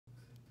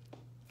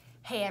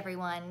Hey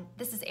everyone,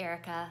 this is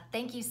Erica.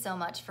 Thank you so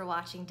much for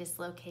watching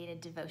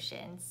Dislocated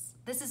Devotions.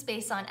 This is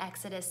based on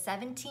Exodus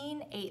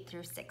 17, 8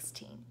 through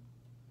 16.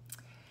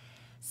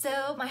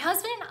 So my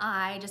husband and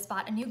I just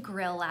bought a new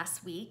grill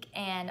last week,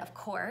 and of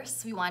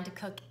course we wanted to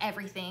cook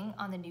everything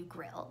on the new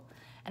grill.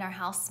 And our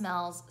house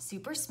smells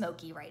super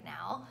smoky right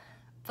now.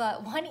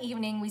 But one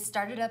evening we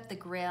started up the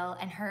grill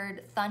and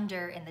heard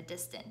thunder in the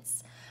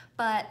distance.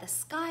 But the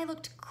sky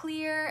looked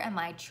clear and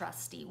my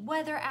trusty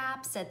weather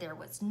app said there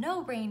was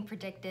no rain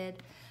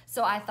predicted.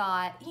 So I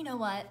thought, you know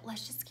what,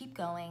 let's just keep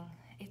going.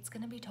 It's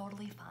gonna be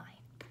totally fine.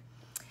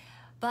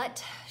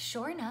 But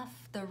sure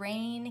enough, the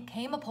rain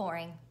came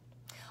a-pouring.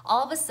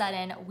 All of a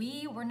sudden,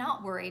 we were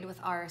not worried with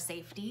our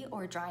safety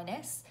or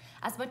dryness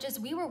as much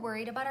as we were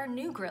worried about our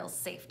new grill's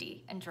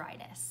safety and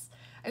dryness.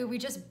 We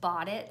just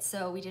bought it,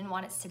 so we didn't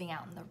want it sitting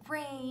out in the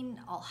rain,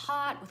 all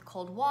hot with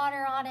cold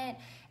water on it.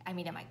 I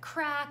mean, it might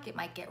crack, it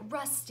might get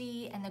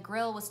rusty, and the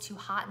grill was too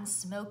hot and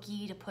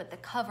smoky to put the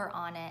cover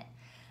on it.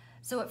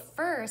 So at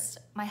first,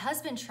 my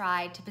husband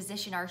tried to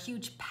position our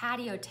huge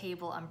patio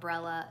table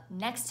umbrella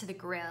next to the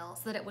grill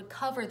so that it would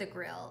cover the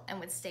grill and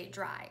would stay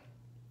dry.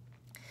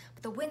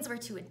 But the winds were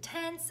too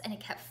intense and it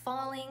kept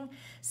falling,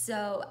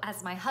 so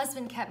as my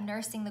husband kept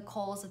nursing the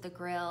coals of the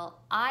grill,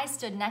 I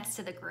stood next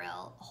to the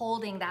grill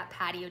holding that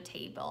patio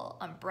table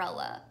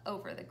umbrella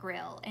over the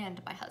grill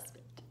and my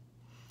husband.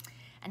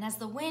 And as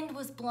the wind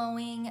was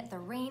blowing, the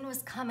rain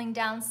was coming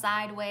down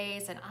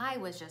sideways, and I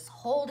was just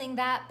holding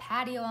that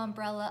patio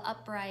umbrella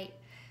upright.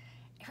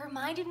 It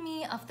reminded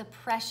me of the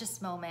precious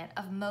moment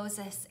of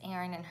Moses,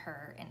 Aaron, and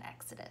Hur in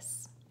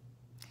Exodus.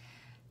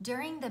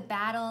 During the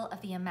battle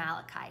of the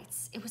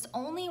Amalekites, it was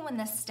only when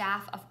the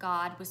staff of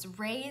God was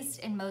raised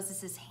in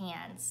Moses'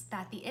 hands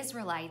that the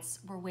Israelites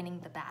were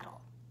winning the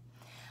battle.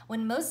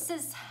 When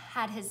Moses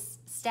had his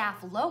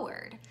staff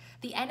lowered,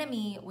 the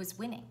enemy was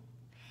winning.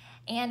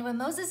 And when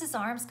Moses'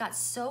 arms got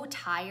so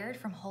tired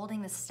from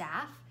holding the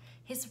staff,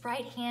 his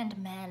right-hand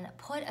men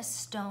put a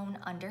stone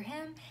under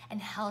him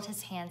and held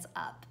his hands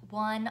up,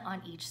 one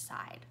on each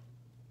side.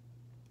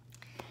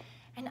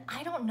 And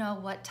I don't know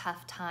what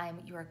tough time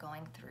you are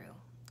going through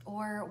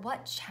or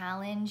what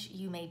challenge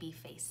you may be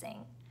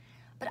facing,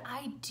 but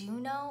I do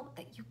know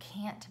that you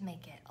can't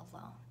make it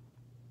alone.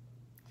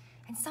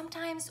 And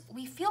sometimes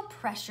we feel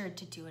pressured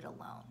to do it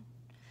alone.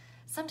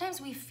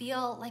 Sometimes we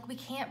feel like we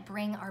can't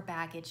bring our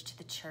baggage to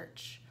the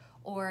church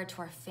or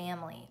to our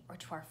family or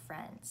to our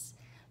friends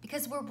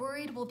because we're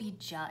worried we'll be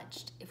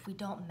judged if we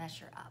don't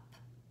measure up.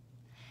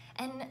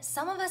 And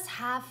some of us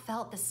have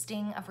felt the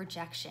sting of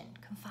rejection,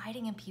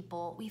 confiding in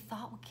people we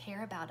thought would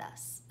care about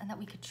us and that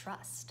we could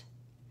trust.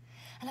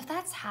 And if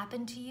that's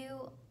happened to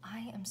you,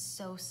 I am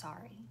so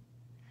sorry.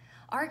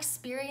 Our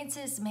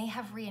experiences may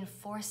have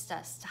reinforced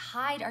us to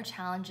hide our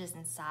challenges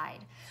inside,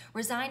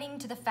 resigning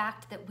to the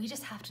fact that we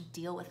just have to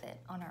deal with it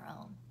on our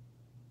own.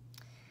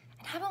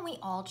 And haven't we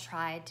all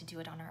tried to do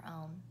it on our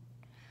own?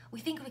 We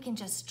think we can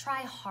just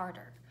try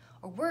harder,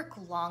 or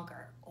work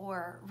longer,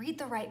 or read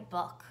the right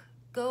book,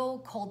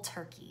 go cold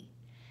turkey.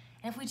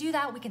 And if we do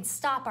that, we can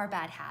stop our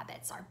bad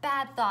habits, our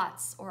bad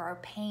thoughts, or our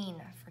pain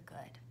for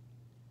good.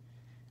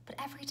 But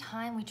every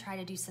time we try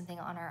to do something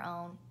on our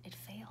own, it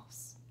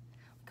fails.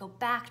 Go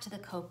back to the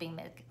coping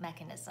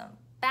mechanism,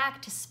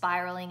 back to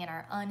spiraling in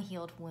our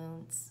unhealed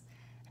wounds,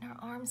 and our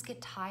arms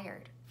get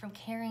tired from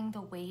carrying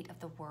the weight of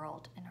the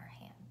world in our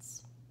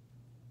hands.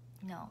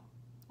 No,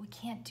 we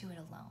can't do it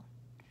alone.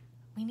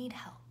 We need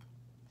help.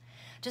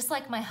 Just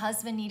like my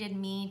husband needed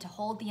me to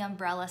hold the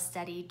umbrella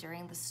steady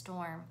during the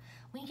storm,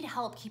 we need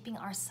help keeping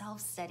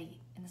ourselves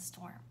steady in the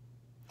storm.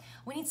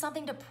 We need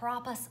something to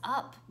prop us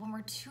up when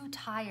we're too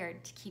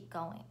tired to keep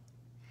going.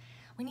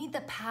 We need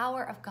the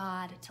power of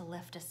God to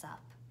lift us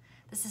up,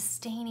 the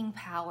sustaining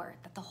power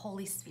that the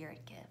Holy Spirit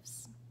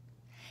gives.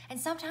 And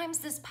sometimes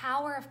this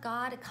power of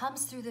God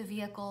comes through the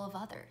vehicle of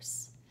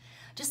others.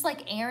 Just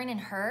like Aaron and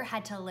Hur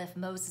had to lift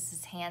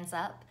Moses' hands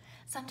up,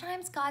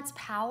 sometimes God's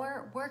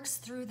power works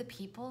through the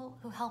people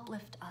who help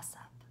lift us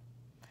up.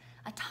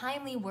 A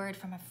timely word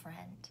from a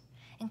friend,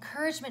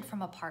 encouragement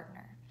from a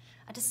partner,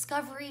 a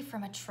discovery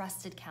from a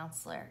trusted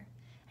counselor,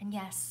 and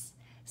yes,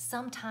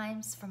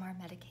 sometimes from our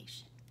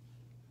medication.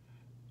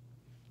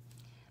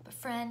 But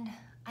friend,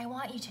 I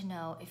want you to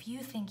know, if you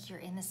think you're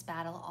in this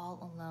battle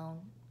all alone,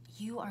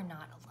 you are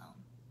not alone.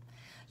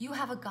 You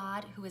have a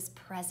God who is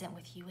present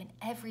with you in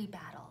every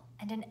battle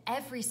and in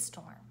every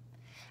storm.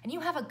 And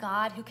you have a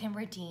God who can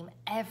redeem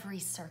every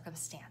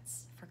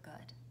circumstance for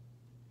good.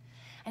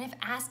 And if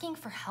asking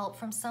for help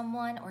from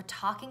someone or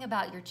talking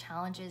about your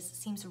challenges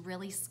seems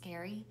really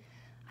scary,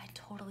 I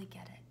totally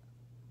get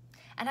it.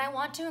 And I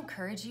want to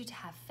encourage you to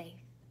have faith.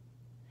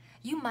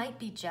 You might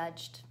be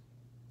judged.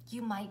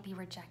 You might be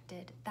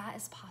rejected. That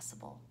is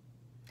possible.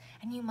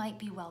 And you might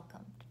be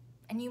welcomed.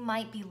 And you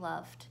might be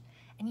loved.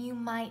 And you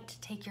might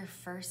take your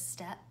first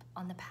step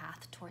on the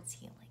path towards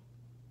healing.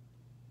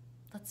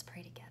 Let's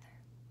pray together.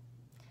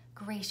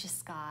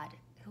 Gracious God,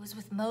 who was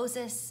with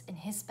Moses in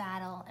his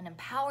battle and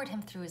empowered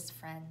him through his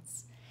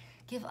friends,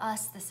 give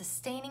us the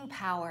sustaining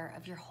power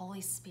of your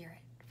Holy Spirit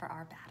for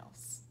our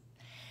battles.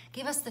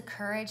 Give us the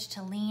courage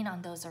to lean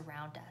on those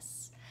around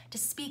us, to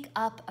speak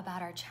up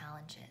about our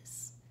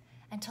challenges,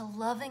 and to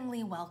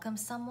lovingly welcome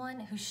someone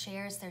who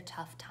shares their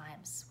tough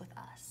times with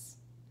us.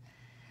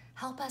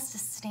 Help us to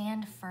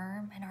stand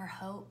firm in our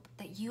hope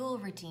that you'll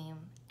redeem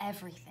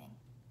everything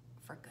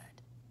for good.